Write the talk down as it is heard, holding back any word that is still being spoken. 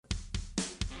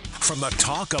From the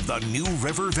talk of the New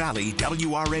River Valley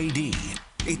WRAD,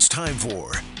 it's time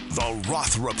for the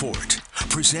Roth Report,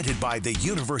 presented by the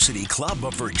University Club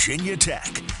of Virginia Tech,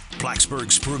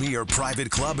 Blacksburg's premier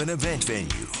private club and event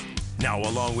venue. Now,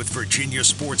 along with Virginia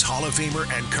Sports Hall of Famer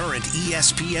and current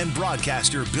ESPN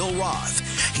broadcaster Bill Roth,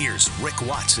 here's Rick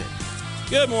Watson.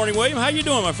 Good morning, William. How you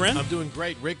doing, my friend? I'm doing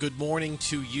great, Rick. Good morning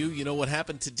to you. You know what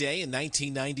happened today in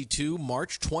 1992,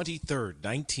 March 23rd,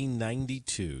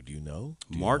 1992. Do you know?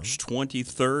 March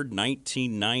 23rd,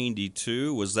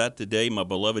 1992. Was that the day my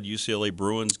beloved UCLA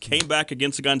Bruins came back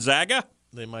against Gonzaga?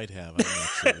 They might have. I'm not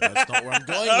sure. That's not where I'm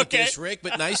going with this, Rick,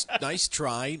 but nice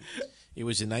try. It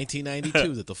was in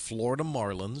 1992 that the Florida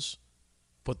Marlins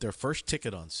put their first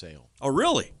ticket on sale. Oh,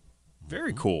 really?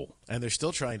 Very cool. And they're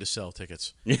still trying to sell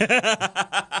tickets. Good morning.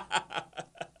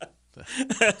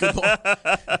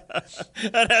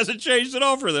 That hasn't changed at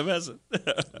all for them, has it?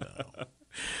 No.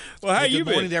 Well, how you been?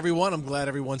 Good morning to everyone. I'm glad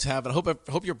everyone's having. I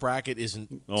hope your bracket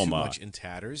isn't too much in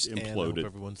tatters. Imploded. And I hope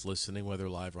everyone's listening, whether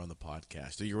live or on the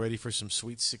podcast. Are you ready for some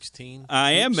Sweet 16?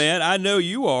 I am, man. I know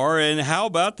you are. And how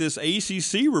about this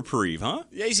ACC reprieve, huh?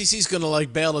 The ACC's going to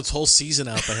bail its whole season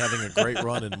out by having a great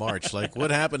run in March.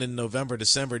 What happened in November,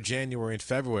 December, January, and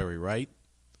February, right?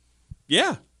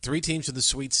 Yeah. 3 teams in the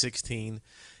Sweet 16,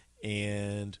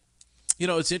 and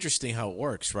it's interesting how it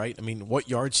works, right? I mean, what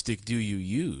yardstick do you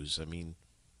use? I mean,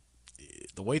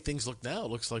 the way things look now, it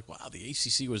looks like, wow, the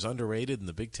ACC was underrated and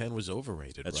the Big Ten was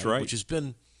overrated. That's right. Which has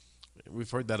been,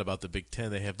 we've heard that about the Big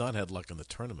Ten. They have not had luck in the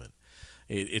tournament.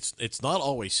 It's not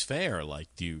always fair.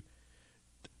 The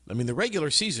regular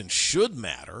season should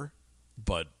matter,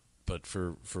 but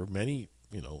for many,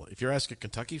 if you're asking a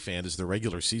Kentucky fan, does the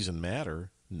regular season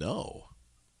matter? No.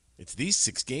 It's these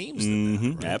 6 games that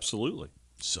matter, right? Absolutely.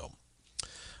 So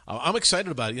I'm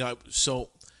excited about it.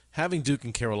 So having Duke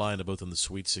and Carolina both in the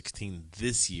Sweet 16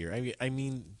 this year, I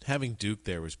mean, having Duke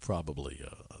there was probably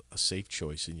a safe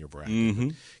choice in your bracket. Mm-hmm.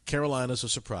 Carolina's a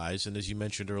surprise, and as you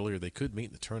mentioned earlier, they could meet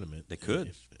in the tournament. They could.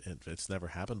 If it's never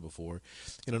happened before.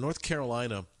 North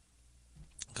Carolina,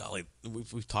 golly,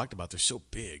 we've talked about, they're so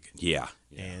big. Yeah.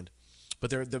 But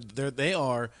they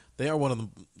are one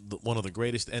of the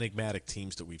greatest enigmatic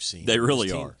teams that we've seen. They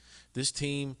really are. This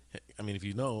team,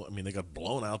 they got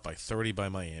blown out by 30 by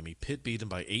Miami. Pitt beat them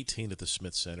by 18 at the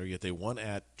Smith Center, yet they won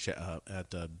at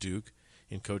Duke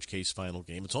in Coach K's final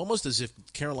game. It's almost as if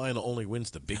Carolina only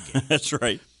wins the big games. That's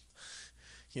right.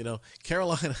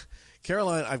 Carolina.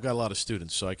 I've got a lot of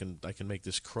students, so I can make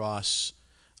this cross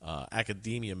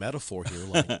academia metaphor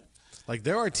here. Like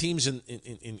there are teams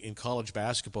in college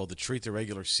basketball that treat the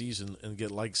regular season and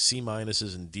get C-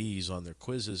 and D's on their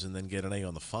quizzes and then get an A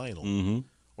on the final. Mm-hmm.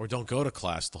 Or don't go to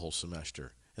class the whole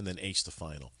semester and then ace the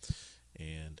final.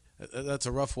 And that's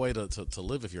a rough way to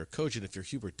live if you're a coach. And if you're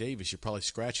Hubert Davis, you're probably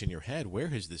scratching your head. Where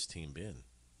has this team been?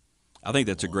 I think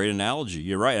that's a great analogy.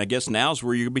 You're right. I guess now's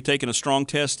where you're going to be taking a strong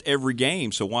test every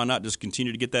game, so why not just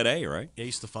continue to get that A, right?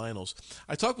 Ace the finals.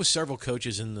 I talked with several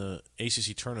coaches in the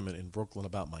ACC tournament in Brooklyn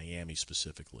about Miami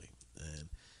specifically.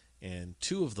 And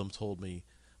 2 of them told me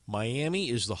Miami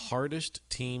is the hardest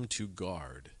team to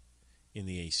guard in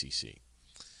the ACC.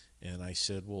 And I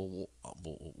said, well,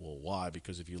 why?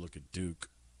 Because if you look at Duke,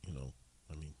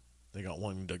 they got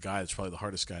one guy that's probably the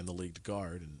hardest guy in the league to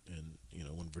guard. And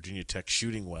when Virginia Tech's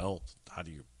shooting well, how do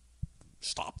you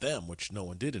stop them, which no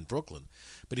one did in Brooklyn?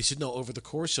 But he said, no, over the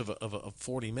course of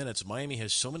 40 minutes, Miami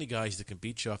has so many guys that can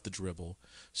beat you off the dribble,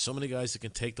 so many guys that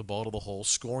can take the ball to the hole,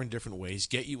 score in different ways,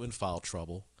 get you in foul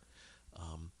trouble,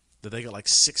 that they got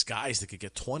 6 guys that could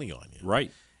get 20 on you.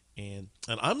 Right. And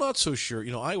I'm not so sure.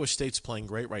 Iowa State's playing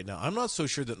great right now. I'm not so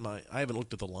sure that I haven't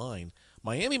looked at the line.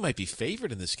 Miami might be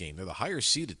favored in this game. They're the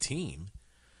higher-seeded team.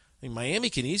 Miami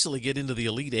can easily get into the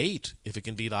Elite 8 if it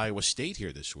can beat Iowa State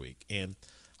here this week. And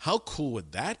how cool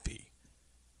would that be?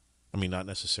 Not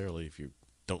necessarily if you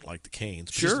don't like the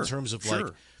Canes. But just in terms of,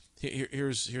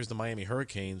 here's the Miami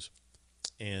Hurricanes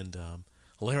and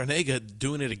Larinaga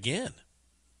doing it again.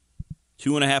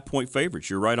 2.5-point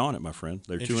favorites. You're right on it, my friend.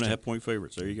 They're 2.5-point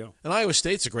favorites. There you go. And Iowa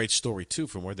State's a great story, too,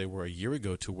 from where they were a year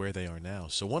ago to where they are now.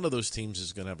 So one of those teams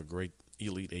is going to have a great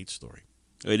Elite 8 story.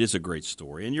 It is a great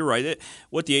story. And you're right.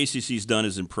 What the ACC's done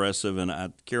is impressive,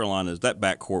 and Carolina's, that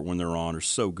backcourt when they're on, are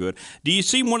so good. Do you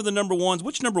see one of the number ones?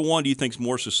 Which number one do you think is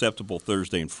more susceptible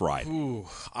Thursday and Friday? Ooh,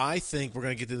 I think we're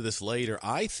going to get into this later.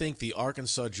 I think the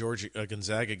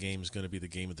Arkansas-Gonzaga game is going to be the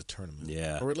game of the tournament.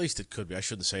 Yeah. Or at least it could be. I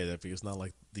shouldn't say that because it's not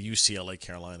like the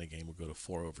UCLA-Carolina game will go to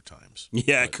 4 overtimes.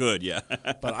 Yeah, it could, yeah.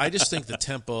 But I just think the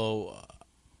tempo,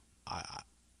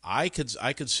 I could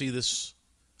see this.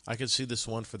 I could see this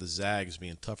one for the Zags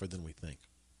being tougher than we think.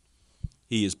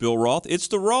 He is Bill Roth. It's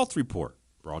the Roth Report.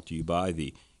 brought to you by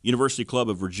the University Club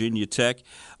of Virginia Tech.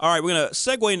 All right, we're going to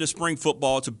segue into spring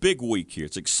football. It's a big week here.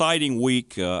 It's an exciting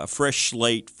week, a fresh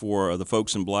slate for the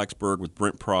folks in Blacksburg with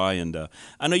Brent Pry. And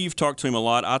I know you've talked to him a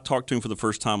lot. I talked to him for the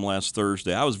first time last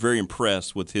Thursday. I was very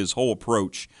impressed with his whole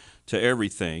approach to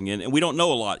everything. And we don't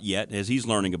know a lot yet as he's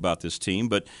learning about this team.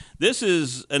 But this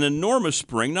is an enormous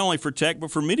spring, not only for Tech, but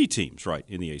for many teams, right,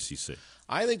 in the ACC.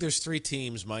 I think there's three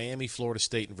teams, Miami, Florida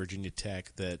State, and Virginia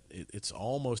Tech, that it's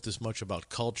almost as much about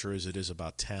culture as it is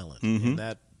about talent. And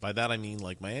by that I mean,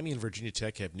 like, Miami and Virginia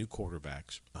Tech have new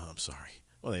quarterbacks. Oh, I'm sorry.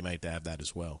 Well, they might have that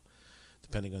as well,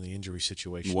 depending on the injury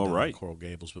situation down in Coral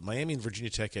Gables. But Miami and Virginia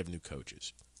Tech have new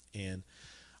coaches. And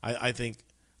I think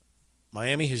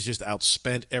Miami has just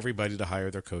outspent everybody to hire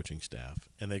their coaching staff,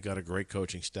 and they've got a great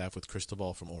coaching staff with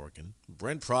Cristobal from Oregon.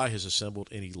 Brent Pry has assembled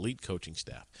an elite coaching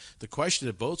staff. The question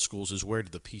at both schools is, where do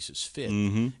the pieces fit,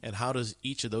 and how does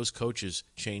each of those coaches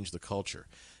change the culture?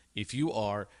 If you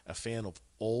are a fan of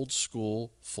old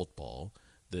school football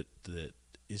that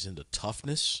is into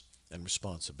toughness and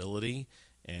responsibility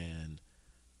and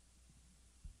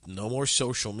no more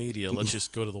social media, let's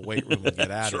just go to the weight room and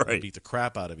get at it and beat the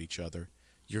crap out of each other,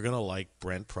 you're going to like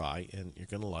Brent Pry, and you're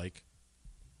going to like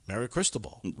Mario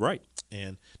Cristobal. Right.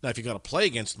 And now, if you've got to play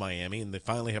against Miami and they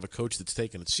finally have a coach that's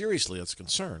taking it seriously, that's a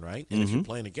concern, right? And if you're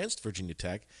playing against Virginia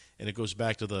Tech, and it goes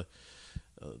back to the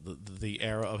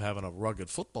era of having a rugged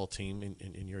football team,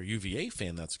 and you're a UVA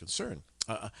fan, that's a concern.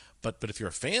 But if you're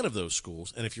a fan of those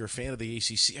schools, and if you're a fan of the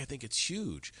ACC, I think it's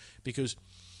huge, because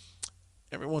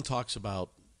everyone talks about,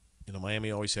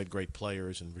 Miami always had great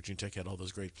players, and Virginia Tech had all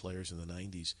those great players in the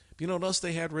 90s. But you know what else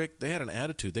they had, Rick? They had an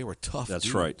attitude. They were tough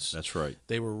dudes. That's right.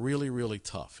 They were really, really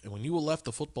tough. And when you left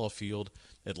the football field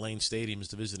at Lane Stadium as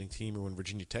the visiting team, or when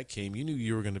Virginia Tech came, you knew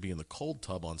you were going to be in the cold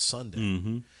tub on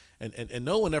Sunday. And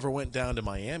no one ever went down to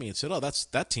Miami and said, "Oh,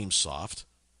 that team's soft."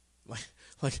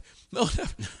 Like no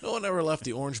one ever left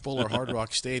the Orange Bowl or Hard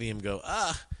Rock Stadium and go,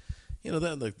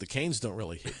 the Canes don't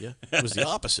really hit you. It was the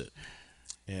opposite.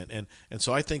 And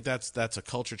so I think that's a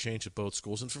culture change at both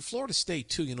schools. And for Florida State,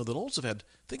 too, the Noles have had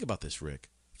 – think about this, Rick.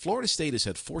 Florida State has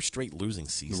had 4 straight losing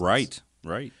seasons. Right.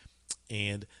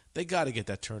 And they got to get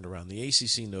that turned around. The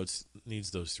ACC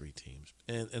needs those 3 teams.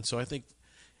 And so I think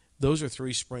those are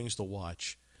 3 springs to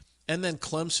watch. And then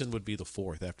Clemson would be the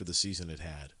 4th after the season it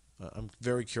had. I'm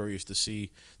very curious to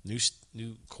see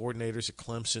new coordinators at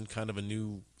Clemson, kind of a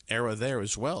new era there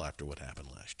as well after what happened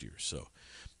last year. So –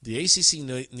 the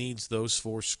ACC needs those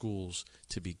 4 schools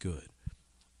to be good.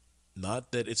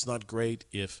 Not that it's not great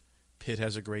if Pitt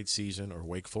has a great season or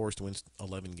Wake Forest wins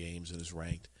 11 games and is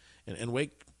ranked. And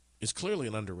Wake is clearly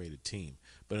an underrated team.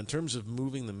 But in terms of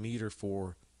moving the meter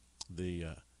for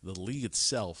the league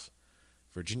itself,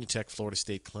 Virginia Tech, Florida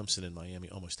State, Clemson, and Miami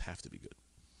almost have to be good.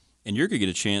 And you're going to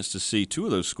get a chance to see 2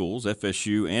 of those schools,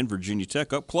 FSU and Virginia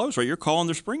Tech, up close, right? You're calling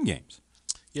their spring games.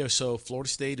 Yeah, so Florida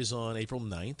State is on April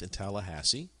 9th in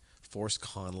Tallahassee. Forrest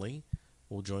Conley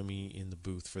will join me in the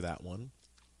booth for that one.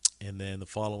 And then the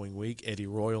following week, Eddie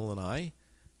Royal and I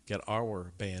get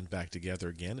our band back together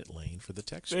again at Lane for the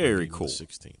Tech spring Very game cool. On the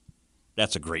 16th.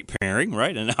 That's a great pairing,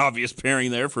 right? An obvious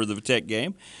pairing there for the Tech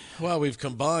game. Well, we've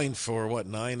combined for,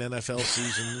 9 NFL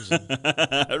seasons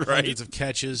and hundreds of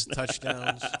catches,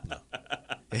 touchdowns. No.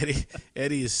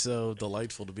 Eddie is so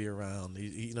delightful to be around.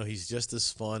 He's just as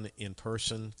fun in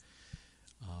person.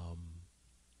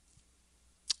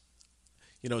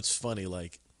 It's funny.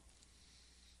 Like,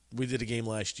 we did a game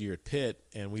last year at Pitt,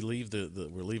 and we leave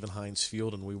we're leaving Heinz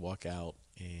Field, and we walk out,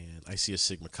 and I see a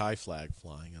Sigma Chi flag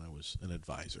flying, and I was an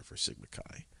advisor for Sigma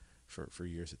Chi for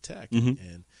years at Tech.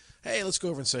 And hey, let's go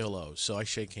over and say hello. So I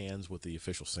shake hands with the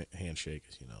official handshake,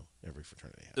 as every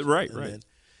fraternity has. Right.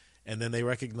 And then they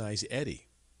recognize Eddie.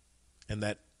 And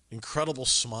that incredible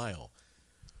smile.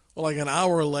 Well, like an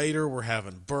hour later, we're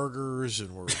having burgers,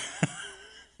 and we're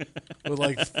with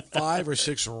like 5 or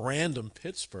 6 random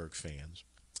Pittsburgh fans.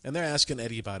 And they're asking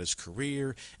Eddie about his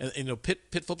career. And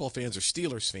Pitt football fans are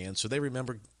Steelers fans, so they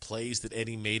remember plays that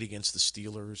Eddie made against the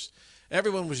Steelers.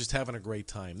 Everyone was just having a great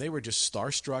time. They were just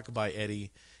starstruck by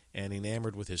Eddie and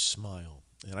enamored with his smile.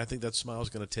 And I think that smile is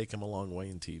going to take him a long way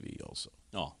in TV also.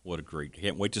 Oh, what a great –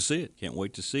 can't wait to see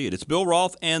it. It's Bill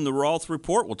Roth and the Roth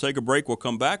Report. We'll take a break. We'll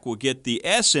come back. We'll get the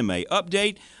SMA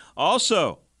update.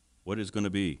 Also, what is going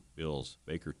to be Bill's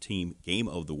Baker Team Game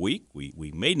of the Week?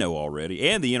 We may know already.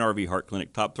 And the NRV Heart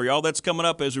Clinic Top 3. All that's coming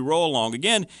up as we roll along.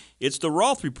 Again, it's the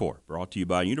Roth Report, brought to you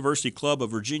by University Club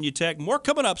of Virginia Tech. More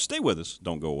coming up. Stay with us.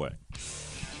 Don't go away.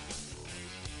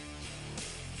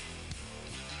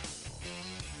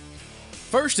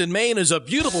 First and Main is a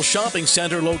beautiful shopping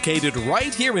center located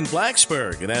right here in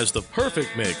Blacksburg and has the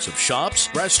perfect mix of shops,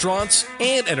 restaurants,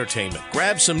 and entertainment.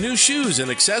 Grab some new shoes and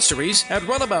accessories at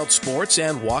Runabout Sports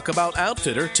and Walkabout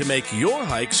Outfitter to make your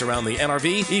hikes around the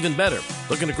NRV even better.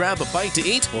 Looking to grab a bite to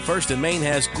eat? Well, First and Main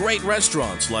has great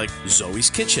restaurants like Zoe's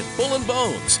Kitchen, Bull and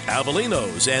Bones,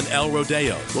 Avelino's, and El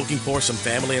Rodeo. Looking for some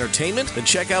family entertainment? Then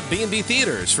check out B&B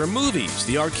Theaters for movies,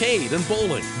 the arcade, and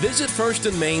bowling. Visit First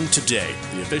and Main today,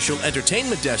 the official entertainment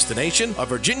destination of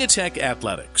Virginia Tech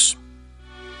Athletics.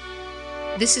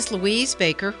 This is Louise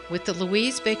Baker with the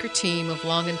Louise Baker team of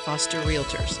Long & Foster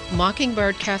Realtors.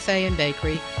 Mockingbird Cafe and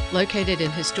Bakery, located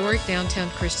in historic downtown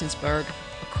Christiansburg,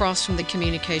 across from the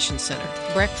Communication Center.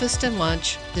 Breakfast and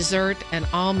lunch, dessert, and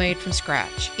all made from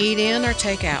scratch. Eat in or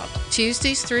take out.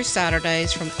 Tuesdays through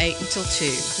Saturdays from 8 until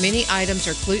 2. Many items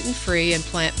are gluten-free and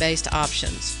plant-based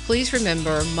options. Please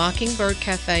remember Mockingbird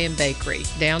Cafe and Bakery,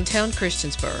 downtown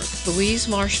Christiansburg. Louise,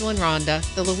 Marshall, and Rhonda,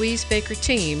 the Louise Baker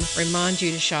team, remind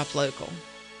you to shop local.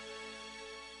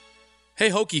 Hey,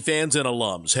 Hokie fans and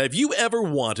alums, have you ever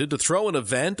wanted to throw an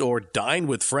event or dine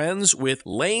with friends with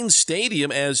Lane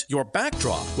Stadium as your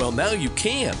backdrop? Well, now you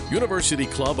can. University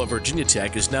Club of Virginia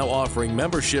Tech is now offering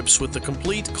memberships with the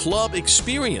complete club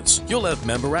experience. You'll have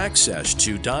member access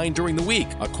to dine during the week,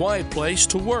 a quiet place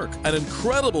to work, an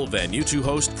incredible venue to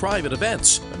host private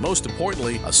events, and most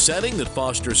importantly, a setting that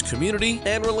fosters community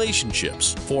and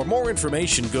relationships. For more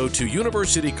information, go to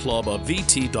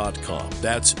universityclubofvt.com.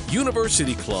 That's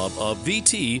universityclubofvt.com.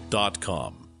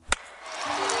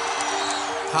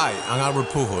 Hi, I'm Albert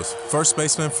Pujols, first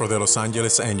baseman for the Los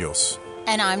Angeles Angels.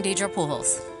 And I'm Deidre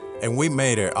Pujols. And we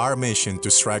made it our mission to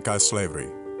strike out slavery.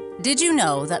 Did you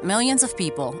know that millions of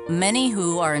people, many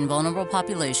who are in vulnerable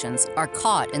populations, are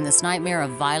caught in this nightmare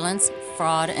of violence,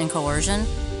 fraud, and coercion?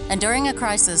 And during a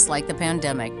crisis like the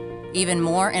pandemic, even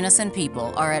more innocent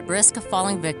people are at risk of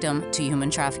falling victim to human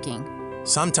trafficking.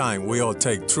 Sometimes we all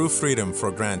take true freedom for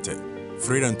granted.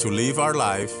 Freedom to live our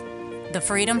life. The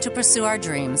freedom to pursue our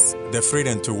dreams. The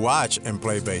freedom to watch and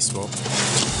play baseball.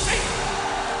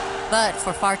 But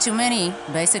for far too many,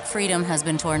 basic freedom has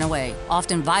been torn away,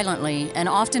 often violently and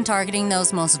often targeting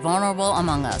those most vulnerable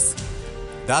among us.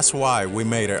 That's why we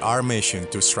made it our mission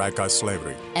to strike out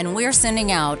slavery. And we're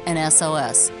sending out an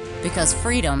SOS, because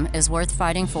freedom is worth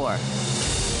fighting for.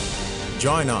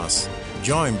 Join us.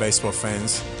 Join baseball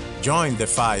fans. Join the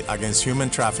fight against human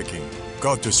trafficking.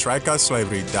 Go to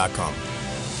strikeoutslavery.com.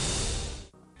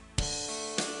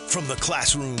 From the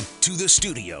classroom to the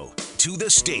studio to the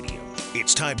stadium,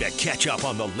 it's time to catch up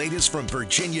on the latest from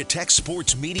Virginia Tech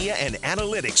sports media and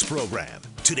analytics program.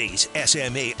 Today's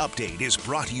SMA update is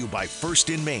brought to you by First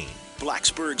and Main,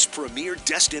 Blacksburg's premier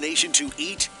destination to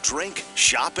eat, drink,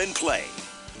 shop, and play.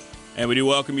 And we do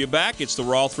welcome you back. It's the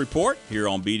Roth Report here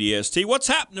on BDST. What's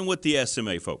happening with the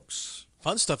SMA, folks?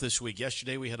 Fun stuff this week.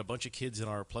 Yesterday we had a bunch of kids in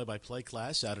our play-by-play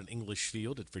class out in English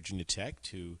Field at Virginia Tech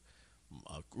to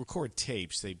record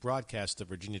tapes. They broadcast the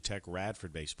Virginia Tech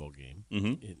Radford baseball game.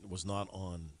 Mm-hmm. It was not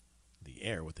on the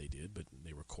air what they did, but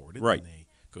they recorded. Right. And they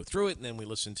go through it, and then we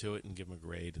listen to it and give them a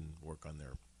grade and work on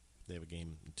their – they have a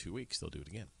game in 2 weeks. They'll do it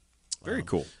again. Very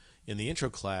cool. In the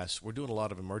intro class, we're doing a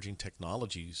lot of emerging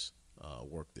technologies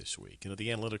work this week. You know, the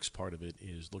analytics part of it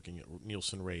is looking at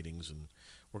Nielsen ratings, and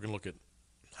we're going to look at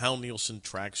how Nielsen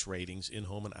tracks ratings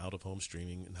in-home and out-of-home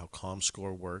streaming and how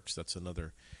ComScore works. That's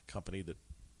another company that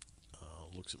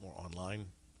looks at more online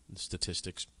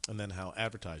statistics. And then how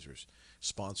advertisers,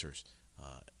 sponsors,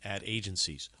 ad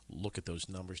agencies look at those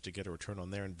numbers to get a return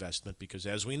on their investment. Because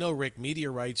as we know, Rick, media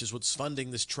rights is what's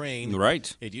funding this train.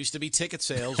 Right. It used to be ticket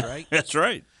sales, right? That's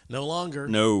right. No longer.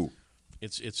 No.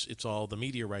 It's all the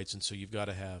media rights, and so you've got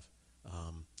to have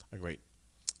a great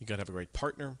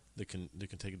partner that can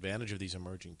take advantage of these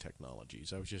emerging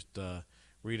technologies. I was just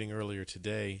reading earlier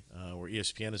today where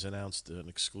ESPN has announced an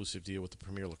exclusive deal with the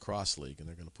Premier Lacrosse League, and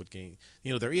they're going to put game.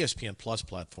 You know, their ESPN Plus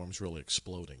platform is really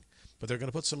exploding, but they're going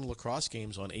to put some lacrosse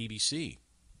games on ABC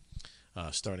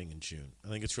starting in June. I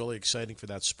think it's really exciting for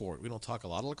that sport. We don't talk a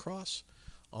lot of lacrosse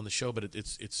on the show, but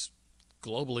it's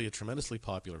globally a tremendously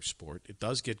popular sport. It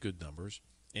does get good numbers,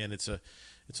 and it's an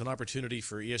opportunity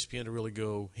for ESPN to really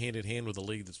go hand in hand with a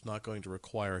league that's not going to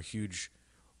require a huge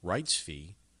rights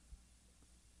fee,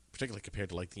 particularly compared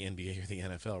to like the NBA or the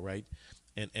NFL, right?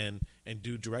 And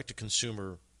do direct to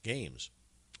consumer games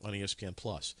on ESPN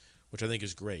Plus, which I think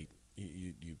is great.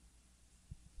 You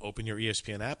open your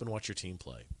ESPN app and watch your team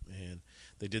play, and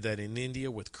they did that in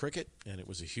India with cricket, and it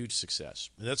was a huge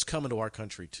success. And that's coming to our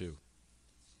country too.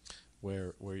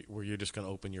 Where you're just going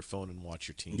to open your phone and watch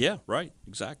your team. Yeah, right.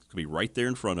 Exactly. It could be right there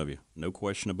in front of you. No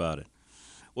question about it.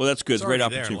 Well, that's good. It's Great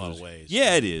already there opportunity. in a lot of ways.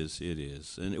 Yeah, it is. It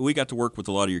is. And we got to work with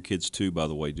a lot of your kids, too, by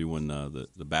the way, doing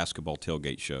the basketball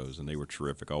tailgate shows, and they were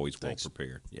terrific, always Thanks. well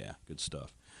prepared. Yeah, good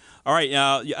stuff. All right,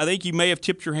 I think you may have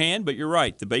tipped your hand, but you're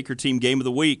right. The Baker team game of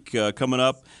the week coming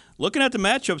up. Looking at the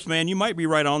matchups, man, you might be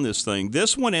right on this thing.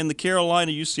 This one and the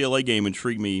Carolina-UCLA game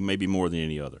intrigue me maybe more than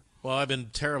any other. Well, I've been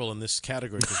terrible in this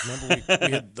category because remember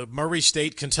we had the Murray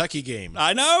State-Kentucky game.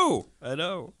 I know.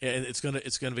 And it's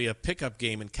gonna be a pickup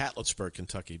game in Catlettsburg,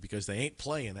 Kentucky, because they ain't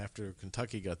playing after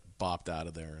Kentucky got bopped out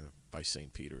of there by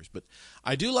St. Peter's. But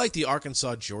I do like the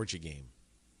Arkansas-Georgia game.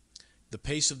 The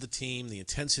pace of the team, the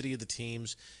intensity of the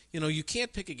teams. You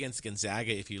can't pick against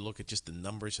Gonzaga if you look at just the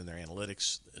numbers and their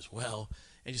analytics as well,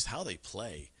 and just how they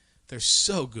play. They're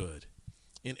so good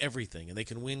in everything, and they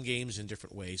can win games in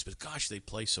different ways. But gosh, they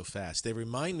play so fast. They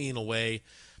remind me in a way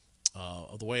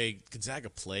of the way Gonzaga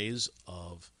plays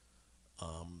of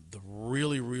the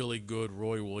really, really good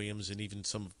Roy Williams and even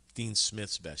some of Dean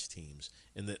Smith's best teams.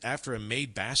 And that after a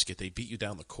made basket, they beat you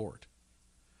down the court.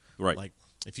 Right. Like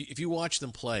if you watch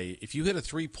them play, if you hit a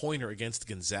three-pointer against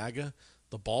Gonzaga,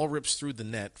 the ball rips through the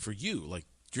net for you. Like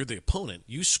you're the opponent.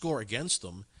 You score against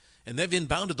them, and they've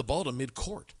inbounded the ball to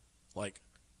midcourt. Like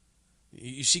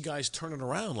you see guys turning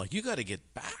around. Like you got to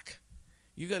get back.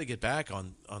 You got to get back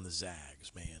on the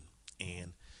Zags,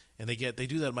 man. And they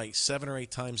do that like 7 or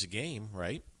 8 times a game,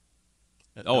 right?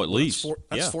 Oh, at least.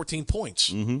 That's 14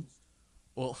 points. Mm-hmm.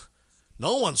 Well,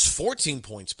 no one's 14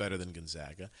 points better than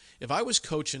Gonzaga. If I was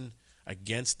coaching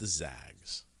against the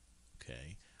Zags,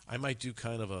 okay, I might do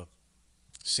kind of a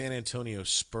San Antonio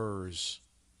Spurs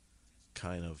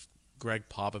kind of Greg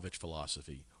Popovich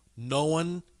philosophy. No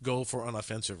one go for an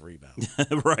offensive rebound.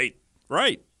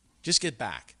 Right. Just get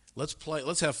back. Let's play.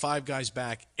 Let's have 5 guys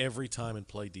back every time and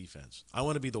play defense. I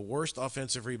want to be the worst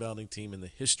offensive rebounding team in the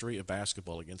history of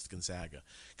basketball against Gonzaga,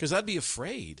 because I'd be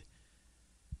afraid.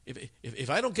 If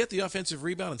I don't get the offensive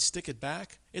rebound and stick it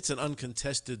back, it's an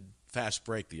uncontested fast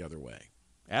break the other way.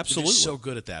 Absolutely. They're just so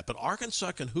good at that. But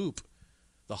Arkansas can hoop.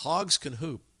 The Hogs can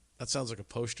hoop. That sounds like a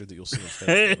poster that you'll see in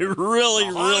Facebook. It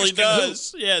really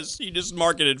does. Yes, you just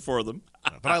marketed for them.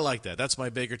 But I like that. That's my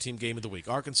Baker team game of the week.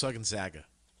 Arkansas Gonzaga.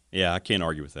 Yeah, I can't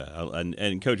argue with that.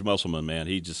 And Coach Musselman, man,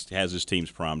 he just has his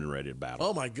teams primed and ready to battle.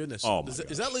 Oh, my goodness.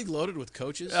 Is that league loaded with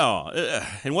coaches? Oh,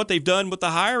 and what they've done with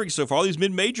the hiring so far, all these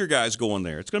mid-major guys going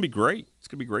there. It's going to be great. It's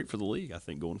going to be great for the league, I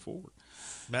think, going forward.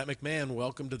 Matt McMahon,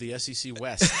 welcome to the SEC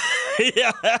West.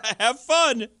 Yeah, have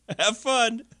fun.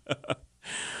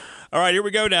 All right, here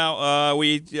we go now.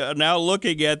 We are now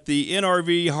looking at the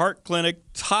NRV Heart Clinic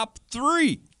top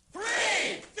 3. 3,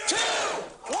 2,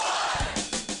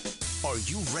 1. Are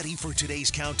you ready for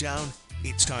today's countdown?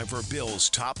 It's time for Bill's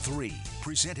Top 3,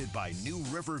 presented by New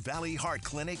River Valley Heart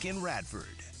Clinic in Radford.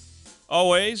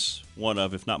 Always one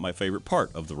of, if not my favorite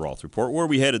part of the Roth Report. Where are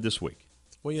we headed this week?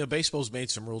 Well, baseball's made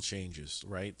some rule changes,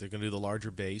 right? They're going to do the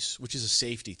larger base, which is a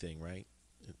safety thing, right?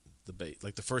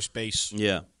 Like the first base,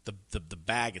 yeah. The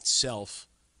bag itself,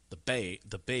 the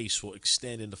base will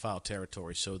extend into foul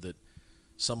territory so that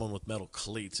someone with metal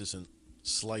cleats isn't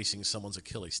slicing someone's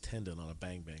Achilles tendon on a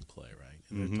bang-bang play, right?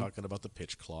 And they're talking about the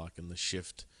pitch clock and the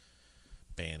shift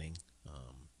banning.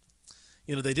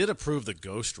 They did approve the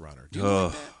ghost runner. Do you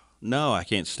like that? No, I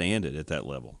can't stand it at that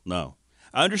level. No.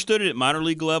 I understood it at minor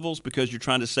league levels because you're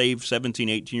trying to save 17,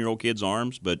 18-year-old kids'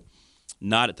 arms, but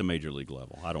not at the major league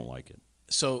level. I don't like it.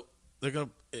 So they're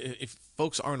going to, if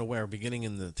folks aren't aware, beginning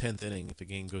in the 10th inning, if the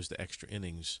game goes to extra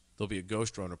innings, there'll be a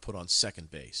ghost runner put on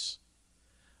second base.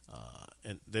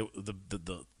 And the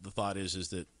thought is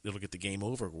that it'll get the game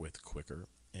over with quicker,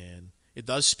 and it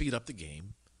does speed up the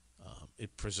game.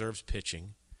 It preserves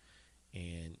pitching,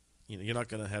 and you're not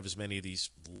going to have as many of these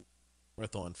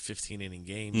marathon 15-inning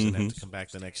games and have to come back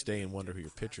the next day and wonder who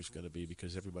your pitcher's going to be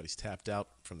because everybody's tapped out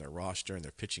from their roster and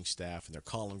their pitching staff, and they're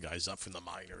calling guys up from the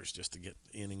minors just to get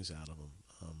innings out of them.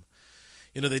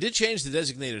 They did change the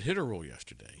designated hitter rule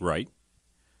yesterday. Right.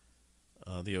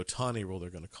 The Otani rule, they're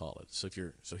going to call it.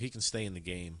 So he can stay in the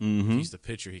game. If he's the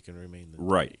pitcher, he can remain the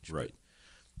DH. Right.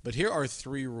 But here are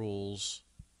 3 rules.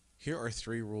 Here are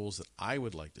 3 rules that I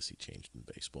would like to see changed in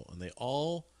baseball, and they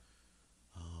all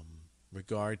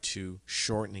regard to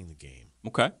shortening the game.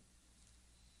 Okay.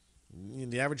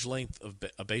 The average length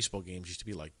of baseball games used to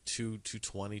be like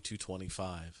 220,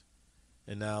 225.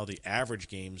 And now the average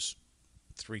game's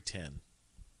 310.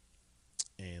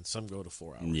 And some go to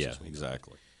 4 hours. Yeah,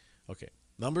 exactly. Okay.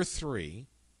 Number 3,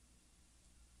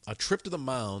 a trip to the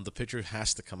mound, the pitcher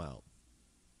has to come out.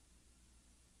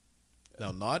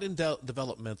 Now, not in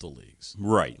developmental leagues.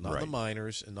 Right, Not in the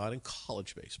minors and not in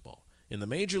college baseball. In the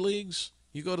major leagues,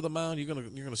 you go to the mound, you're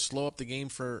going to slow up the game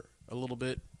for a little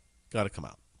bit, got to come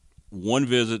out. one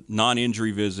visit,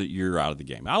 non-injury visit, you're out of the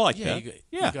game. I like that.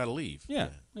 You got to leave. Yeah.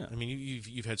 I mean,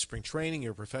 you've had spring training.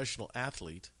 You're a professional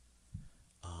athlete.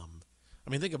 I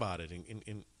mean, think about it.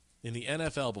 In the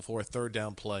NFL, before a third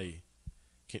down play,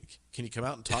 can you come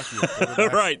out and talk to your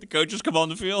quarterback? Right. The coaches come on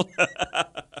the field.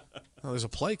 Oh, there's a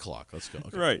play clock. Let's go.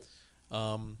 Okay. Right.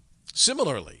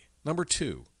 Similarly, number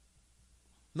 2,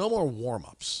 no more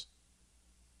warm-ups.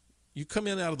 You come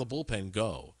in out of the bullpen,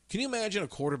 go. Can you imagine a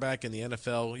quarterback in the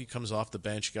NFL? He comes off the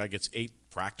bench, guy gets 8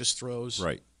 practice throws.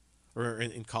 Right. Or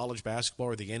in college basketball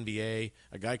or the NBA,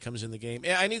 a guy comes in the game.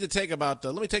 I need to take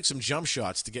let me take some jump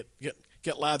shots to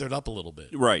get lathered up a little bit.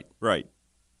 Right.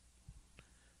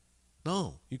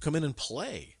 No, you come in and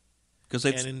play.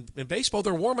 And in baseball,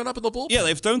 they're warming up in the bullpen. Yeah,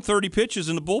 they've thrown 30 pitches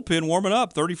in the bullpen warming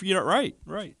up. 30 feet.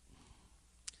 Right.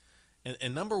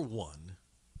 And number 1,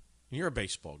 you're a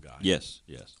baseball guy. Yes.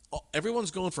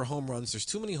 Everyone's going for home runs. There's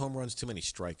too many home runs, too many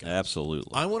strikeouts.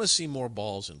 Absolutely. I want to see more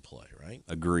balls in play, right?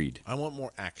 Agreed. I want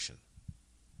more action.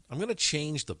 I'm going to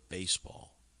change the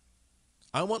baseball.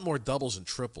 I want more doubles and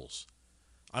triples.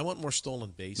 I want more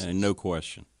stolen bases. No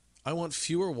question. I want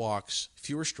fewer walks,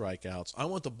 fewer strikeouts. I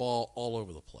want the ball all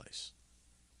over the place.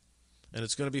 And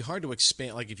it's going to be hard to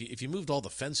expand. Like if you moved all the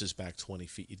fences back 20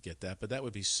 feet, you'd get that. But that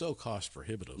would be so cost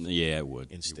prohibitive. Yeah, it would.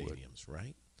 In stadiums,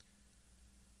 right?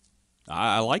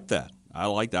 I like that.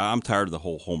 I'm tired of the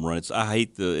whole home run. It's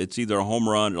either a home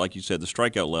run or, like you said, the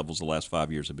strikeout levels the last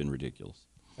 5 years have been ridiculous.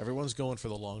 Everyone's going for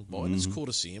the long ball, and it's cool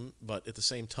to see him. But at the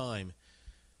same time,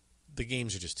 the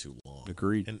games are just too long.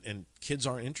 Agreed. And kids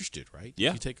aren't interested, right? Yeah.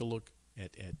 If you take a look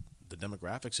at the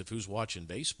demographics of who's watching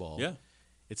baseball. Yeah.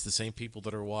 It's the same people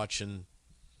that are watching,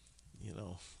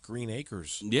 Green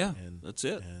Acres. Yeah, that's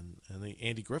it. And the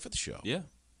Andy Griffith Show. Yeah.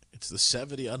 It's the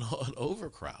 70 and over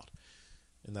crowd.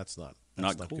 And that's not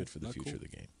cool. good for the future of the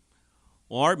game.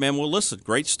 Well, all right, man. Well, listen,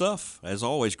 great stuff. As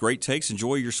always, great takes.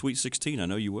 Enjoy your Sweet 16. I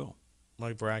know you will.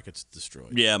 My bracket's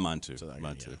destroyed. Yeah, mine too. So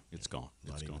Mine too. It's gone.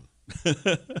 It's gone.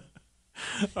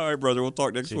 All right, brother. We'll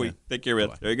talk next week. Take care, man.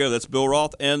 Bye-bye. There you go. That's Bill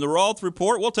Roth and the Roth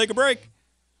Report. We'll take a break.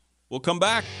 We'll come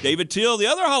back. David Till, the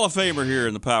other Hall of Famer here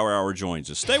in the Power Hour, joins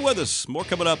us. Stay with us. More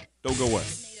coming up. Don't go away.